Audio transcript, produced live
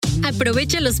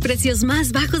Aprovecha los precios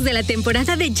más bajos de la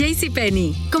temporada de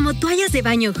JCPenney. Como toallas de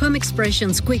baño Home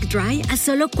Expressions Quick Dry a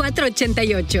solo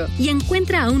 $4.88. Y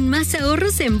encuentra aún más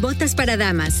ahorros en botas para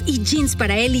damas y jeans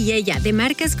para él y ella de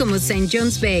marcas como St.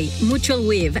 John's Bay, Mutual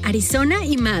Weave, Arizona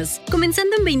y más.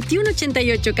 Comenzando en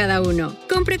 $21.88 cada uno.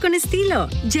 Compre con estilo.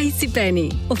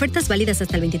 JCPenney. Ofertas válidas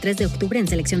hasta el 23 de octubre en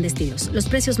selección de estilos. Los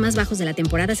precios más bajos de la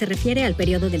temporada se refiere al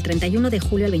periodo del 31 de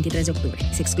julio al 23 de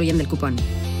octubre. Se excluyen del cupón.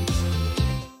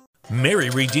 Mary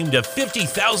redeemed a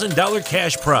 $50,000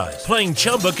 cash prize playing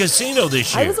Chumba Casino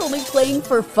this year. I was only playing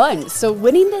for fun, so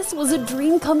winning this was a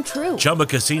dream come true. Chumba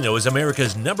Casino is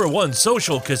America's #1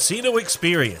 social casino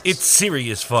experience. It's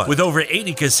serious fun. With over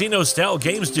 80 casino-style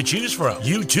games to choose from,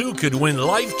 you too could win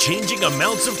life-changing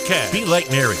amounts of cash. Be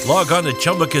like Mary. Log on to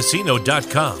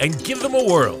ChumbaCasino.com and give them a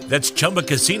whirl. That's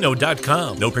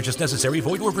ChumbaCasino.com. No purchase necessary.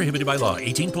 Void where prohibited by law.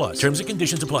 18 plus. Terms and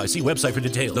conditions apply. See website for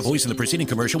details. The voice in the preceding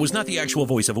commercial was not the actual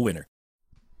voice of a winner.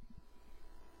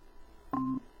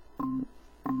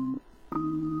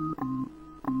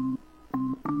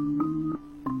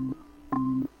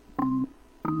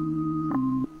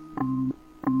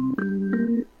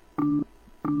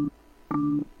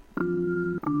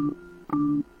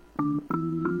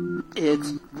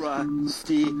 It's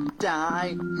Rusty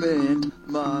Diamond,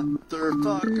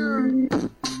 motherfucker.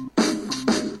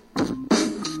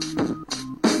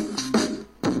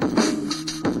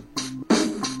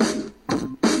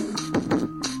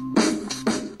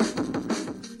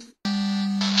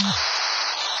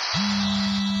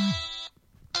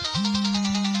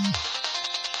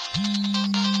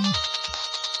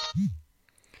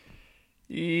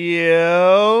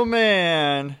 Yo,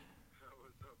 man.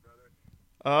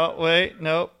 Oh, wait,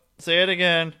 nope. Say it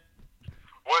again.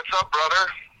 What's up,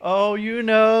 brother? Oh, you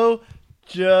know,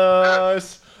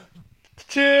 just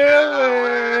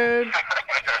chilling.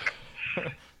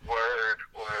 Word.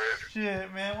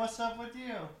 Shit, man, what's up with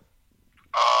you?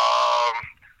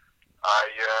 I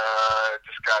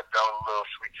just got done with a little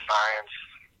sweet science.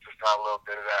 Just got a little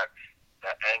bit of that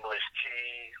English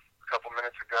tea a couple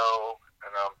minutes ago, and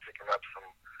I'm picking up some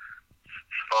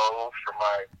pho for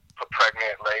my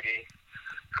pregnant lady.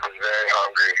 I'm very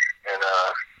hungry, and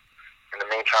in the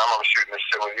meantime, I'm shooting this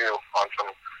shit with you on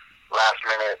some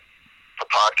last-minute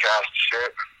podcast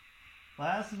shit.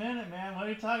 Last minute, man. What are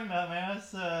you talking about, man?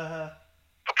 It's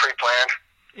Pre-planned.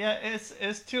 Yeah, it's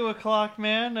 2:00,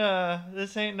 man.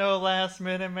 This ain't no last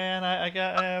minute, man. I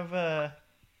have. I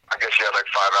guess you had like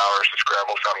 5 hours to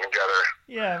scramble something together.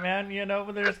 Yeah, man. You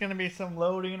know, there's gonna be some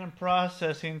loading and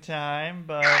processing time,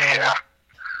 but Yeah.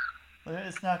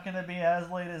 it's not gonna be as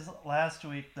late as last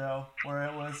week, though, where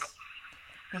it was.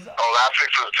 Last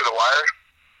week's was to the wire?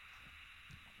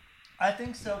 I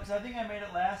think so, because I think I made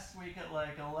it last week at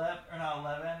like 11, or not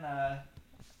 11.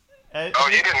 You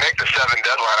didn't make the 7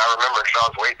 deadline. I remember because I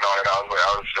was waiting on it. I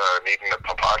was needing a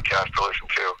podcast to listen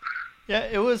to. Yeah,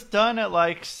 it was done at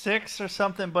like 6 or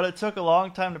something, but it took a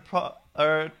long time to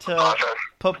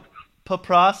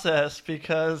process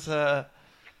because it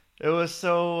was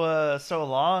so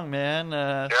long, man.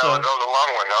 That was a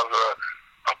long one. That was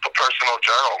a personal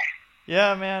journal.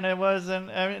 Yeah, man, it wasn't.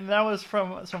 I mean, that was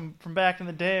from back in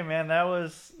the day, man. That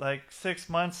was like 6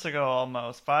 months ago,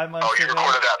 almost 5 months ago. Oh, you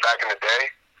recorded that back in the day?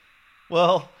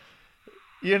 Well,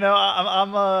 you know,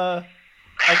 I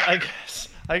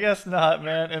guess not,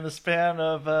 man. In the span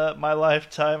of my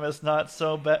lifetime, it's not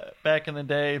so back in the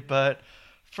day, but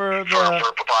for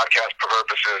podcast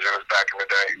purposes, it was back in the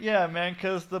day. Yeah, man,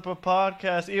 because the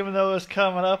podcast, even though it's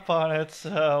coming up on its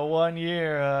 1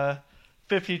 year,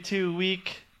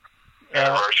 52-week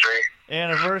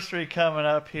anniversary coming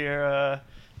up here,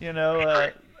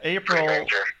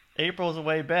 April's a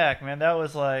way back, man. That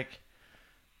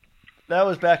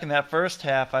was back in that first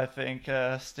half, I think,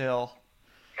 still.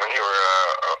 When you were,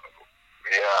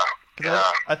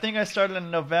 yeah. I think I started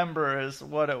in November is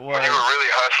what it was. When you were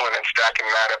really hustling and stacking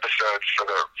mad episodes for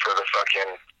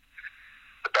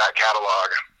the back catalog.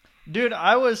 Dude,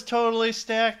 I was totally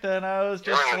stacked then. I was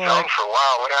just you were in the zone for a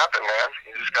while. What happened, man?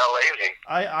 You just got lazy.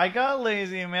 I got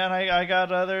lazy, man. I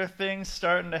got other things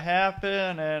starting to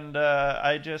happen, and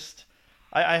I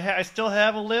still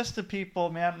have a list of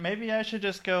people, man. Maybe I should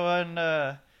just go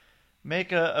and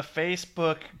make a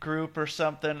Facebook group or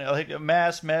something, like a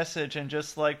mass message, and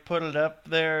just like put it up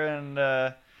there,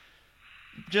 and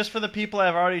just for the people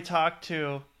I've already talked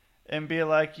to, and be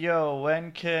like, yo,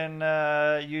 when can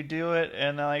you do it?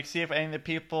 And then like see if any of the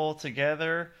people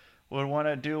together would want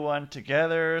to do one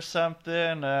together or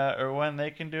something, or when they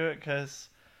can do it, because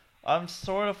I'm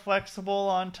sort of flexible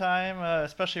on time,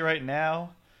 especially right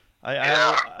now. I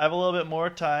have a little bit more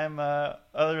time,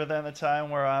 other than the time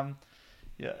where I'm,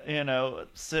 yeah, you know,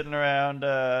 sitting around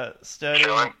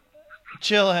studying,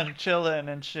 chilling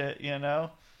and shit, you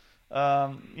know.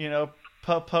 You know,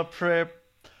 preparing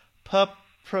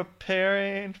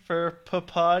for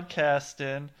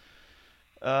podcasting,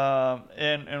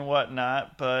 and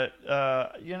whatnot. But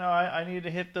you know, I need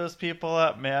to hit those people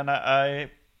up, man. I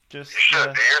just you should.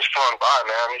 The year's flown by,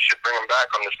 man. You should bring him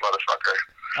back on this motherfucker.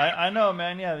 I know,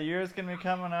 man. Yeah, the year's gonna be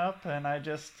coming up, and I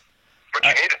just. What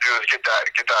you need to do is get that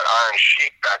Iron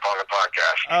Sheik back on the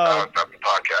podcast. The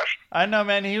podcast. I know,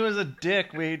 man. He was a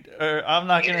dickweed, or I'm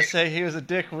not gonna say he was a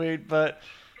dickweed, but.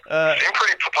 Seemed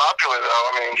pretty popular though.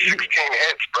 I mean, 16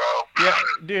 hits, bro. Yeah,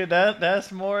 dude,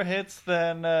 that's more hits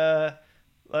than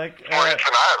like. More hits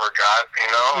than I ever got. You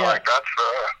know, yeah. like that's.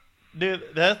 Dude,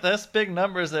 that's big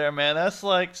numbers there, man. That's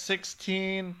like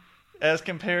 16 as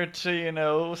compared to, you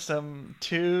know, some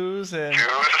twos and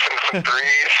some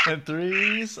threes. and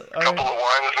threes. A couple of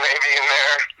ones maybe in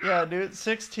there. Yeah, dude,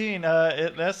 16.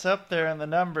 That's up there in the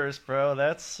numbers, bro.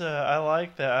 That's I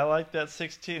like that. I like that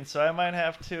 16. So I might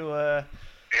have to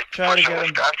try to get him.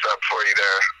 The stats up for you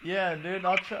there. Yeah, dude,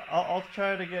 I'll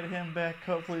try to get him back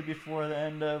hopefully before the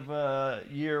end of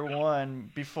year one.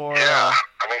 Before. Yeah,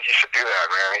 I think you should do that,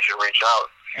 man. You should reach out.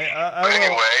 But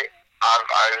anyway, I'm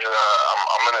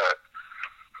gonna.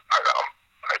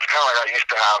 It's kind of like I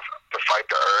used to have to fight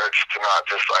the urge to not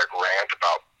just like rant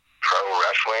about pro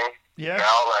wrestling. Yeah.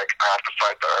 Now, like I have to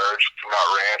fight the urge to not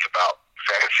rant about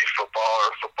fantasy football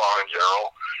or football in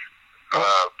general.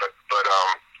 But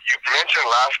you mentioned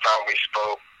last time we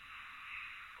spoke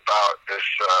about this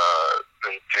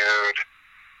dude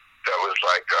that was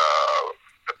like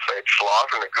that played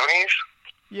Sloth in the Goonies.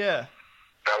 Yeah.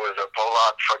 That was a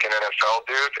Polak fucking NFL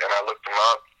dude, and I looked him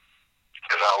up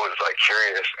because I was like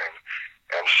curious,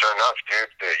 and sure enough,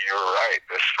 dude, that you were right.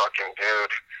 This fucking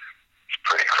dude, he's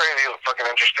pretty crazy, fucking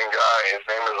interesting guy. His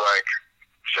name is like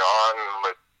John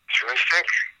Matusik.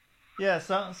 Yeah,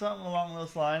 something along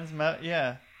those lines.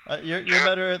 Yeah, you're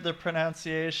better at the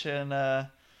pronunciation.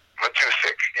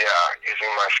 Matusik, yeah,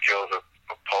 using my skills of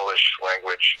Polish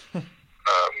language,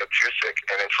 Matusik,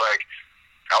 and it's like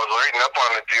I was reading up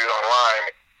on the dude online,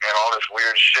 and all this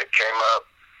weird shit came up,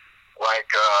 like.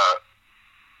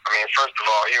 I mean, first of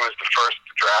all, he was the first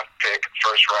draft pick,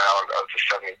 first round of the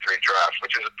 '73 draft,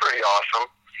 which is pretty awesome.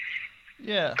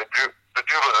 Yeah. The dude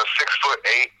was a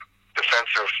 6'8"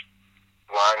 defensive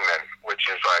lineman, which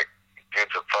is like,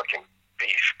 dude's a fucking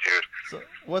beast, dude. So,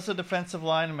 what's a defensive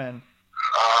lineman?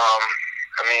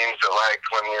 It means that like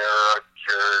when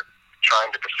you're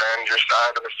trying to defend your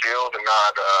side of the field and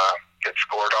not get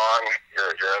scored on,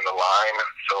 you're in the line.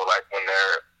 So like when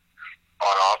they're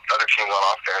other teams on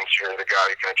offense, you're the guy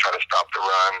who's going to try to stop the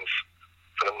runs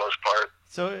for the most part.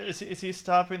 So is he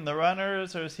stopping the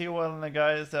runners, or is he one of the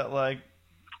guys that like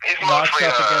he's knocks mostly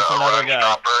up against another run guy?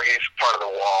 Stopper. He's part of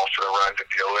the wall for the run to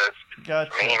deal with. Gotcha.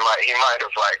 I mean, he might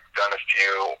have like done a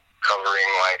few covering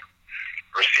like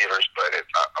receivers, but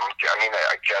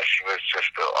I guess he was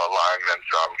just a lineman,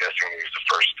 so I'm guessing he was the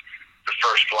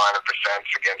first line of defense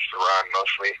against the run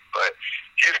mostly. But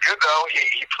he's good though.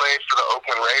 He played for the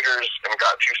Oakland Raiders and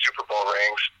got 2 Super Bowl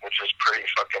rings, which is pretty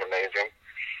fucking amazing.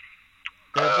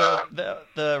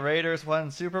 The Raiders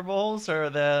won Super Bowls, or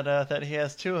that he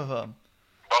has 2 of them?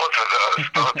 Both of those.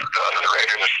 The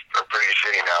Raiders are pretty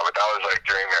shitty now, but that was like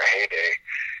during their heyday.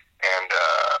 And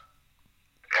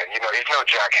you know, he's no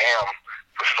Jack Ham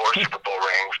with 4 Super Bowl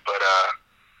rings, but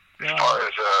as far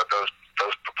as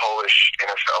those Polish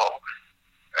NFL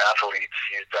athletes,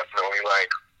 he's definitely like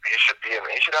he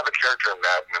should have a character in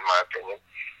Madden, in my opinion.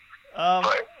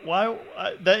 Why?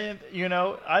 You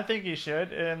know, I think he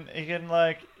should, and he can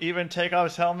like even take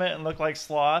off his helmet and look like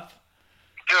Sloth.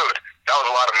 Dude, that was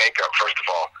a lot of makeup. First of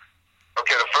all,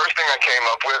 okay, the first thing I came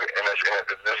up with, and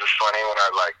this is funny, when I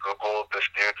like Googled this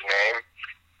dude's name,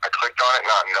 I clicked on it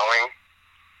not knowing,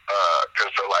 because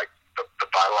the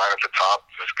byline at the top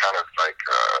was kind of like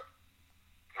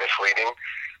misleading,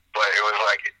 but it was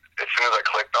like, as soon as I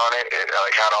clicked on it, it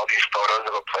like had all these photos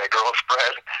of a Playgirl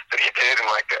spread that he did in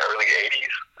like the early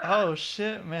 '80s. Oh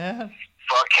shit, man!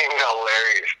 Fucking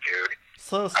hilarious, dude.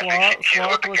 So I think he's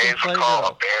what the gays would call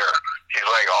a bear. He's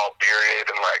like all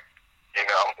bearded and like, you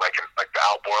know, like the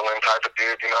Al Borland type of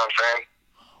dude. You know what I'm saying?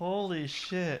 Holy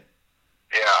shit!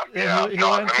 Yeah. He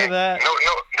went to that. No,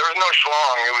 there was no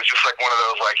schlong. It was just like one of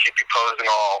those like hippie posing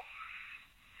all.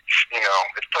 You know,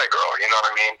 it's Playgirl, you know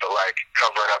what I mean? But like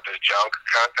covering up his junk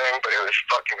kind of thing. But it was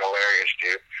fucking hilarious,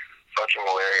 dude. Fucking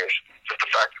hilarious. Just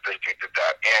the fact that this dude did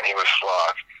that, and he was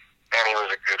Sloth, and he was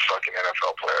a good fucking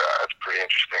NFL player. That's pretty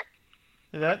interesting.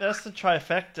 That's the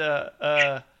trifecta.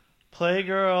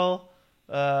 Playgirl,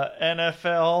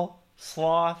 NFL,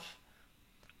 Sloth.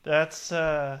 That's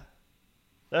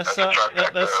That's a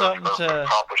trifecta something of to.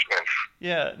 accomplishments.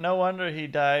 Yeah, no wonder he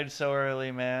died so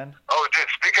early, man. Oh, dude,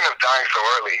 speaking of dying so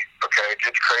early, okay, it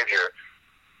gets crazier.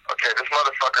 Okay, this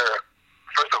motherfucker,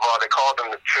 first of all, they called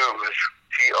him the Twos,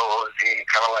 Tooz,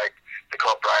 kind of like they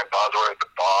called Brian Bosworth the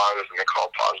Boz, and they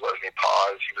called Paz Lesney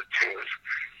Paz. He was Twos.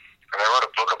 And they wrote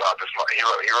a book about this. He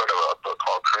wrote a book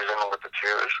called Cruising with the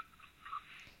Twos.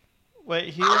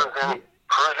 Wait,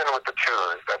 Cruising with the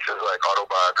Twos. That's his like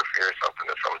autobiography or something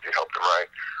that somebody helped him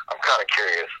write. I'm kind of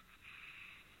curious.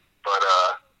 But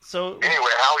so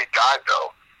anyway, how he died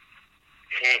though.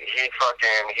 He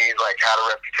like had a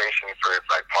reputation for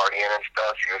like partying and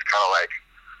stuff. He was kind of like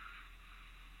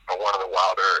one of the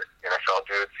wilder NFL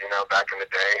dudes, you know, back in the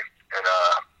day. And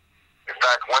in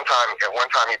fact, at one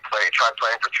time he tried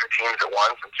playing for two teams at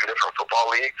once in two different football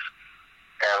leagues,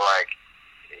 and like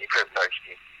he couldn't, like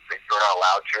you were not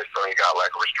allowed to, so he got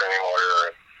like a restraining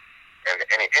order. And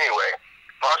anyway,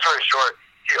 long story short,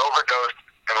 he overdosed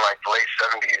in like the late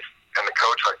 '70s. And the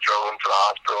coach like drove him to the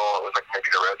hospital. It was like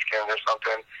maybe the Redskins or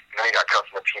something. And then he got cut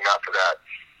from the team after that.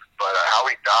 But how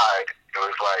he died, it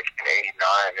was like in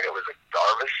 '89, and it was a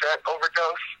Darvocet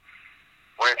overdose,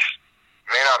 which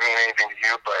may not mean anything to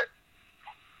you, but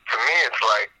to me, it's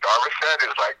like Darvocet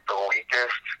is like the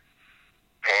weakest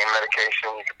pain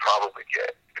medication you could probably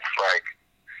get. It's like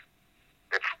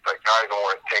not even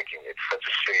worth taking. It's such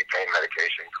a shitty pain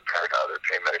medication compared to other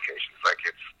pain medications. Like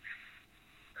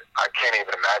I can't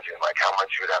even imagine like how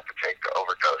much you would have to take to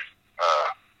overdose.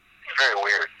 It's very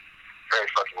weird, very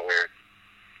fucking weird.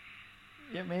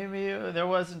 Yeah, maybe there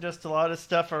wasn't just a lot of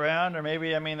stuff around, or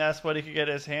maybe that's what he could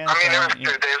get his hands on. There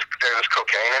was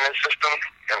cocaine in his system,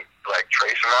 and like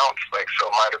trace amounts. Like so,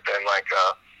 it might have been like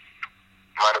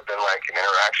an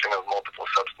interaction of multiple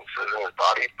substances in his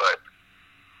body, but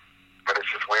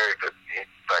it's just weird that he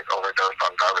like overdosed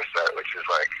on Darvocet, which is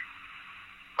like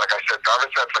I said,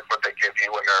 Darvocet's like what they give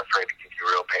you when they're afraid to give you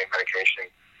real pain medication.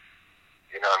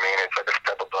 You know what I mean? It's like a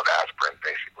step above aspirin,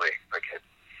 basically. Like it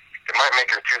might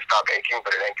make your tooth stop aching,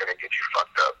 but it ain't gonna get you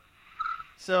fucked up.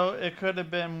 So it could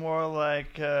have been more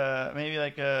like maybe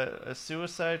like a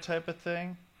suicide type of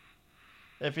thing.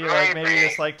 If he like maybe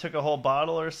just like took a whole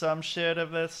bottle or some shit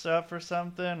of this stuff or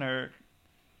something, or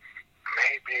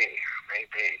maybe.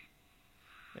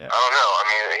 Yeah. I don't know. I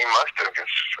mean, he must have.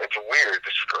 It's weird.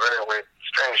 It's a very weird,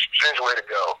 strange way to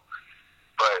go.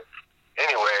 But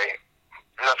anyway,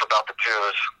 enough about the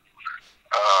Twos.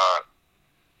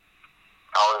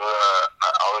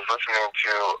 I was listening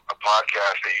to a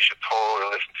podcast that you should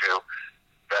totally listen to.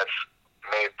 That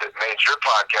made your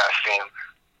podcast seem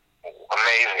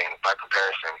amazing by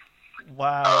comparison.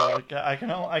 Wow, I can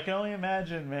only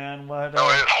imagine, man. What? No,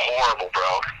 it was horrible,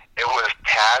 bro. It was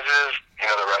Taz's,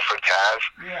 the wrestler Taz.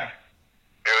 Yeah.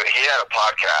 He had a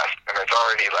podcast, and he's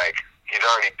already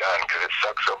done because it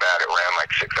sucked so bad. It ran like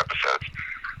 6 episodes.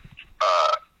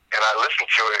 And I listened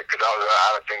to it because I was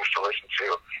out of things to listen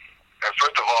to. And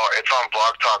first of all, it's on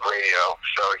Blog Talk Radio,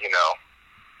 so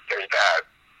there's that.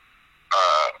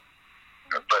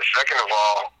 But second of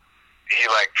all, he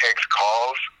like takes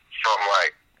calls from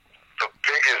like the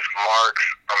biggest marks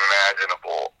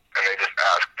imaginable, and they just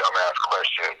ask dumbass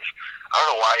questions. I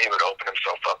don't know why he would open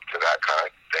himself up to that kind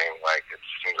of thing. Like, it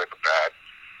seems like a bad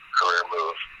career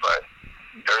move. But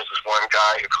there's this one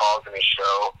guy who calls in his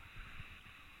show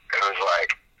and was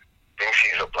like, thinks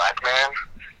he's a black man,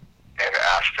 and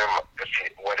asked him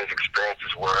what his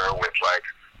experiences were with like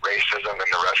racism in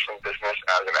the wrestling business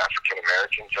as an African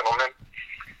American gentleman.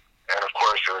 And of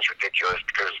course, it was ridiculous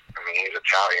because he's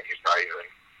Italian. He's not even,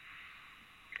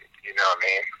 you know what I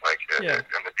mean? Like, yeah.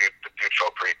 And the dude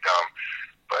felt pretty dumb.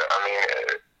 But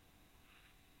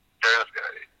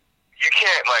you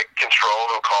can't like control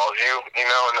who calls you, in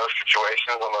those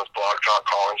situations on those Blog Talk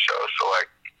call-in shows. So like,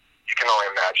 you can only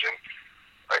imagine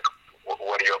like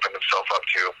what he opened himself up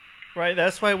to. Right,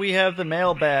 that's why we have the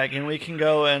mailbag, and we can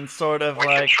go and sort of we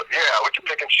can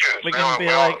pick and choose. We can be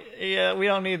like, yeah, we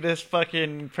don't need this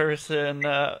fucking person.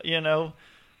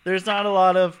 There's not a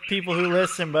lot of people who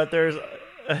listen, but there's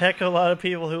a heck of a lot of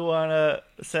people who want to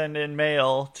send in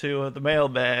mail to the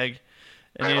mailbag.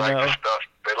 And they like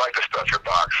to stuff your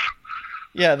box.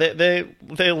 Yeah,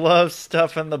 they love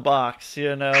stuff in the box.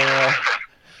 That's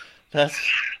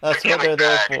what they're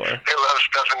there for. They love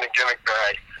stuff in the gimmick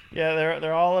bag. Yeah,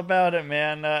 they're all about it,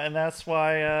 man, and that's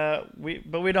why we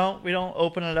don't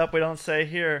open it up. We don't say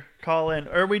here call in,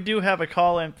 or we do have a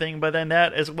call in thing, but then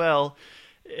that as well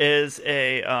is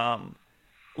a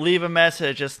leave a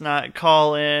message. It's not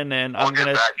call in, and we'll get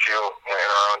back to you in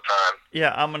our own time.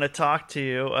 Yeah, I'm gonna talk to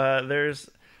you.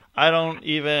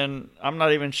 I'm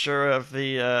not even sure of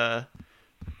the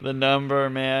the number,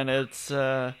 man. It's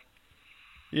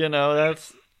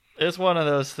it's one of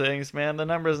those things, man. The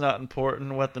number is not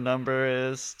important. What the number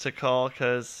is to call,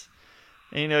 because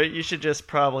you should just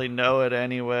probably know it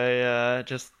anyway.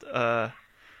 Just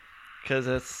because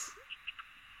it's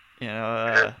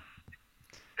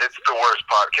It's the worst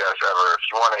podcast ever. If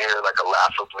you want to hear like a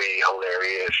laughably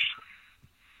hilarious,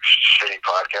 shitty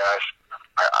podcast,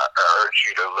 I urge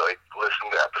you to listen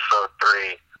to episode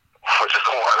 3, which is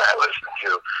the one I listened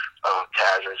to of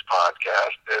Taz's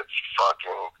podcast. It's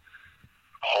fucking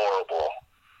horrible.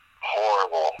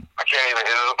 I can't even.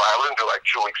 I listened to it like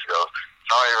 2 weeks ago, so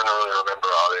I don't even really remember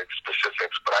all the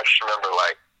specifics. But I just remember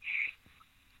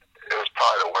it was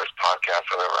probably the worst podcast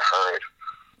I've ever heard.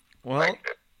 Well,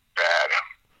 bad.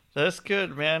 That's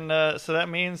good, man. So that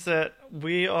means that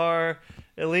we are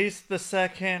at least the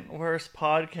second worst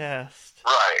podcast.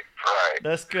 Right.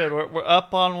 That's good. We're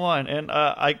up on one, and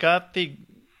I got the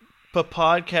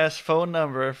podcast phone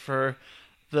number for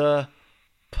the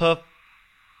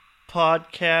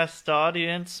podcast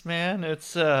audience, man.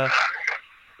 It's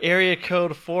area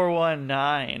code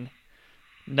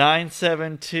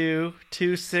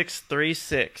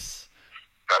 419-972-2636.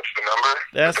 That's the number?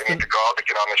 That's they need to call to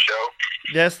get on the show?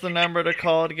 That's the number to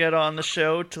call to get on the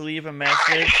show, to leave a message.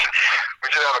 We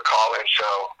should have a call-in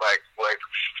show, like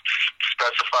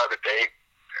specify the date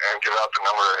and give out the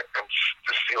number and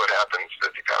just see what happens.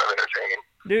 It'd be kind of entertaining.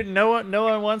 Dude, no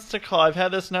one wants to call. I've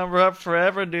had this number up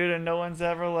forever, dude, and no one's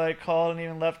ever called and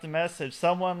even left a message.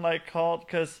 Someone called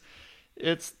because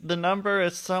the number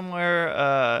is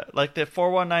somewhere the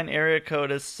 419 area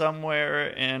code is somewhere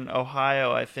in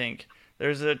Ohio, I think.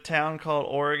 There's a town called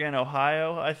Oregon,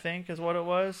 Ohio, I think is what it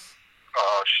was.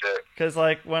 Oh, shit. Because,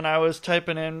 when I was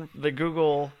typing in the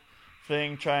Google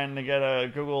thing, trying to get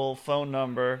a Google phone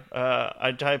number,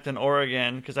 I typed in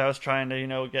Oregon because I was trying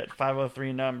to, get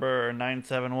 503 number or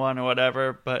 971 or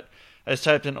whatever, but I just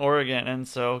typed in Oregon, and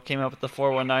so came up with the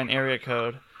 419 area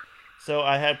code. So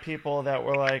I had people that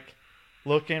were,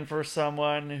 looking for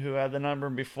someone who had the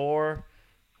number before.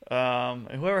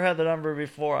 Whoever had the number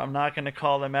before, I'm not going to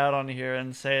call them out on here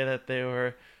and say that they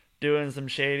were doing some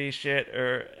shady shit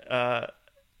or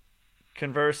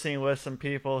conversing with some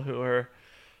people who were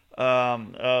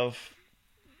of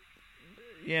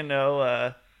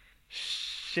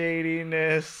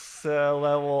shadiness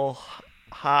level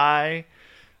high.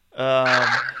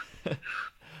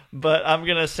 But I'm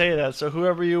going to say that. So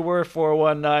whoever you were,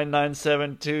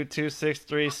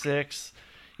 419-972-2636,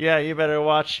 yeah, you better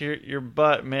watch your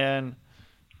butt, man.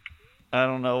 I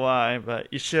don't know why, but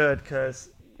you should, because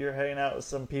you're hanging out with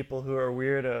some people who are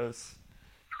weirdos.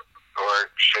 Or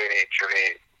shady to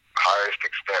the highest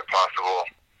extent possible.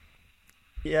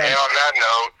 Yeah. And on that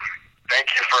note,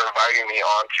 thank you for inviting me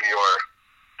onto your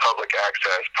public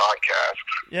access podcast.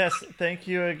 Yes, thank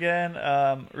you again,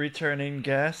 returning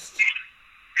guest.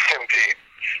 Indeed.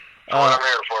 That's what I'm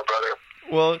here for, brother.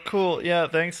 Well, cool. Yeah,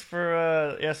 thanks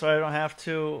for so I don't have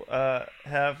to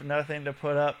have nothing to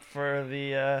put up for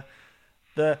the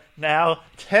now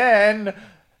 10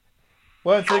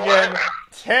 once For again what?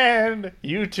 10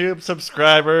 YouTube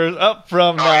subscribers, up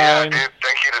from 9. Yeah, dude.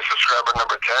 Thank you to subscriber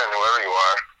number 10, whoever you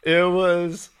are. It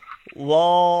was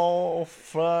LOL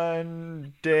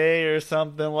Fun Day or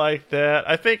something like that.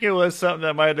 I think it was something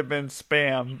that might have been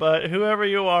spam, but whoever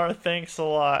you are, thanks a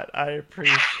lot. I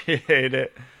appreciate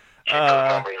it. Keep those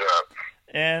numbers up.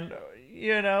 And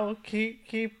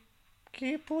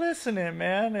keep listening,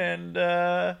 man, and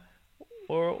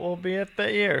we'll be at the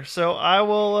ear. So I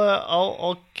will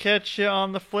I'll catch you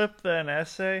on the flip then,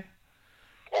 essay.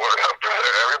 Word up, brother.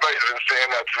 Everybody's been saying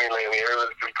that to me lately.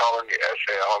 Everybody's been calling me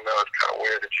essay. I don't know. It's kind of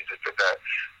weird that you just did that.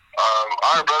 All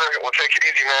right, brother. Well, take it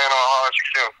easy, man. I'll holler at you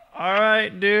soon. All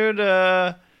right, dude.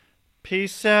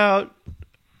 Peace out.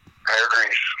 Hair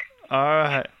grease. All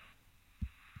right.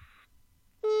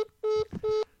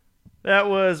 That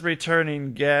was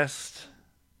returning guest,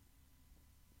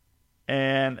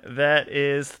 and that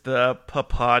is the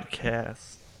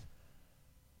podcast.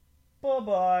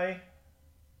 Bye-bye.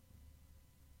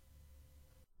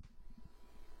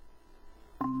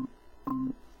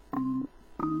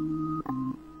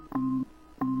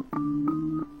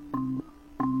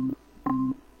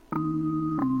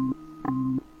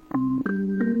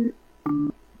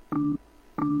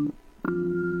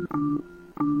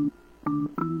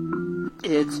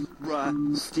 It's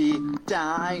Rusty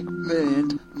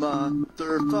Diamond,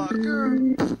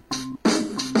 motherfucker.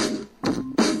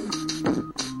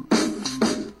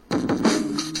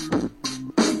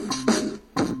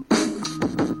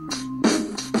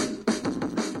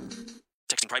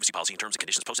 Texting privacy policy and terms and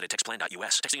conditions posted at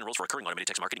Plan.us. Texting enrolls for recurring automated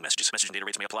text marketing messages. Message and data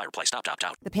rates may apply. Reply STOP to opt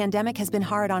out. The pandemic has been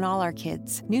hard on all our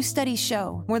kids. New studies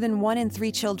show more than 1 in 3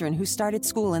 children who started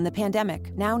school in the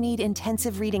pandemic now need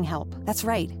intensive reading help. That's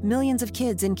right. Millions of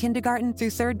kids in kindergarten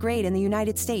through 3rd grade in the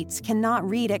United States cannot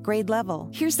read at grade level.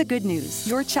 Here's the good news.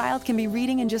 Your child can be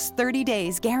reading in just 30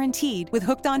 days, guaranteed, with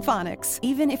Hooked on Phonics.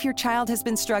 Even if your child has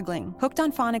been struggling, Hooked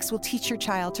on Phonics will teach your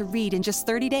child to read in just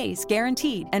 30 days,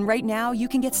 guaranteed. And right now, you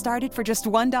can get started for just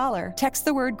 $1. Text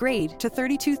the word GRADE to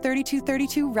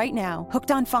 323232 right now. Hooked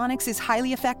on Phonics is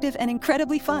highly effective and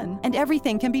incredibly fun. And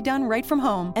everything can be done right from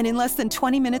home and in less than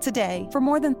 20 minutes a day for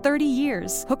more than 30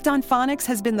 years. Hooked on Phonics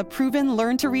has been the proven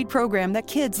learn-to-read program that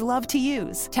kids love to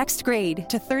use. Text GRADE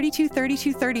to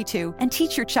 323232 and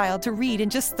teach your child to read in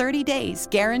just 30 days,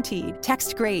 guaranteed.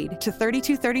 Text GRADE to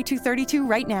 323232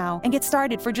 right now and get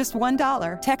started for just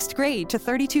 $1. Text GRADE to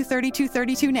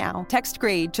 323232 now. Text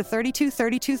GRADE to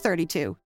 323232.